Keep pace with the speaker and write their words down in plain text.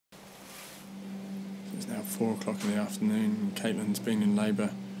It's now 4 o'clock in the afternoon and Caitlin's been in labour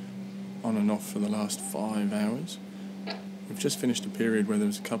on and off for the last 5 hours. We've just finished a period where there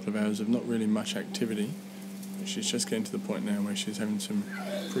was a couple of hours of not really much activity, but she's just getting to the point now where she's having some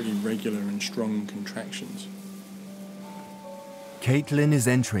pretty regular and strong contractions. Caitlin is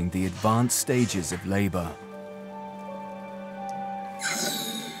entering the advanced stages of labour.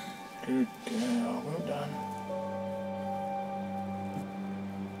 Good girl, well done.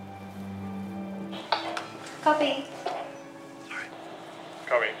 Copy. Sorry.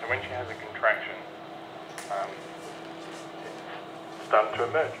 Copy. So when she has a contraction, it's starting to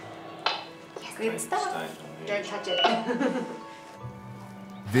emerge. Good stuff. Don't touch it.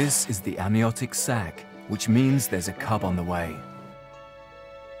 This is the amniotic sac, which means there's a cub on the way.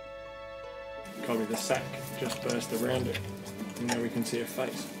 Copy, the sac just burst around it, and now we can see her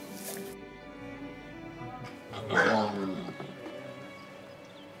face.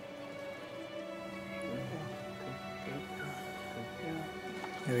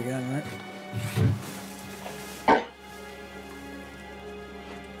 Here we go, mate.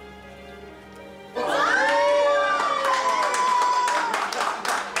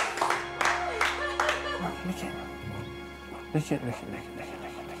 Lick it.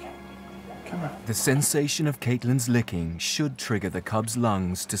 Come on. The sensation of Caitlin's licking should trigger the cub's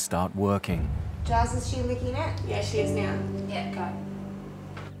lungs to start working. Giles, is she licking it? Yeah, she is now. Yeah, go.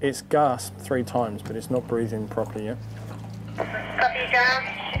 It's gasped 3 times, but it's not breathing properly yet. Copy, Giles.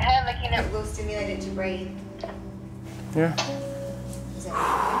 Her licking it will stimulate it to breathe. Yeah. Is that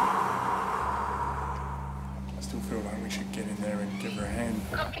I still feel like we should get in there and give her a hand.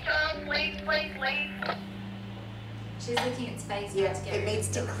 Copy, Giles. Please. She's licking its face. Yeah, it needs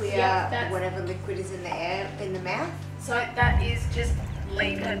to clear whatever liquid is in the air, in the mouth. So that is just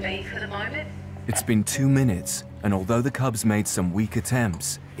leave her be for the moment. It's been 2 minutes, and although the cub's made some weak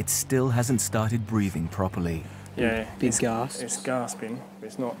attempts, it still hasn't started breathing properly. Yeah, Big gasp. It's gasping, but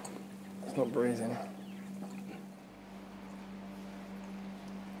it's not breathing.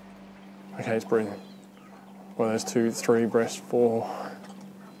 Okay, it's breathing. Well, there's 2, 3 breaths, 4.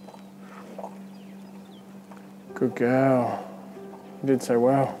 Good girl. You did so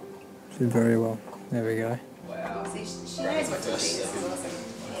well. She did very well. There we go. Wow. See, she knows what to do. This is awesome.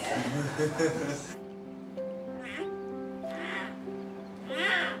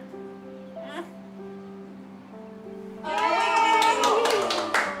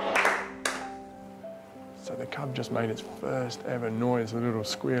 So the cub just made its first ever noise, a little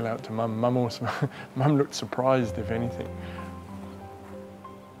squeal out to Mum. Mum looked surprised, if anything.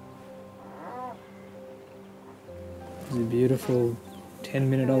 It's a beautiful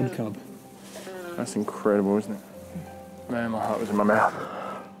 10-minute-old cub. That's incredible, isn't it? Man, my heart was in my mouth.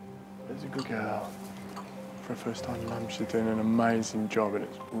 There's a good girl. For a first-time mum, she's doing an amazing job, and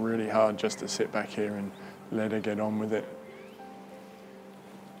it's really hard just to sit back here and let her get on with it.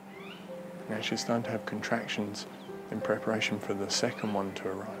 Now she's starting to have contractions in preparation for the second one to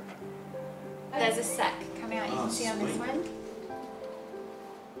arrive. There's a sac coming out, you can see on this one.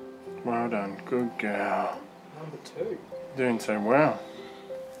 Well done, good girl. Number 2. Doing so well.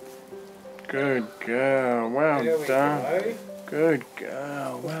 Good girl, well done. Go. Good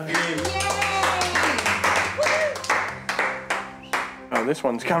girl, well done. Oh, this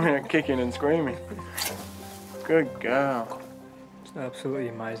one's coming out kicking and screaming. Good girl. It's absolutely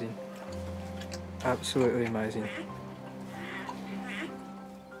amazing. Absolutely amazing.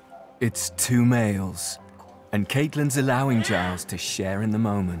 It's 2 males, and Caitlin's allowing Giles to share in the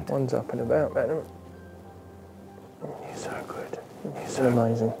moment. One's up and about, madam. You're so good. You're so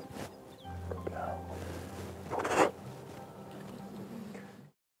amazing.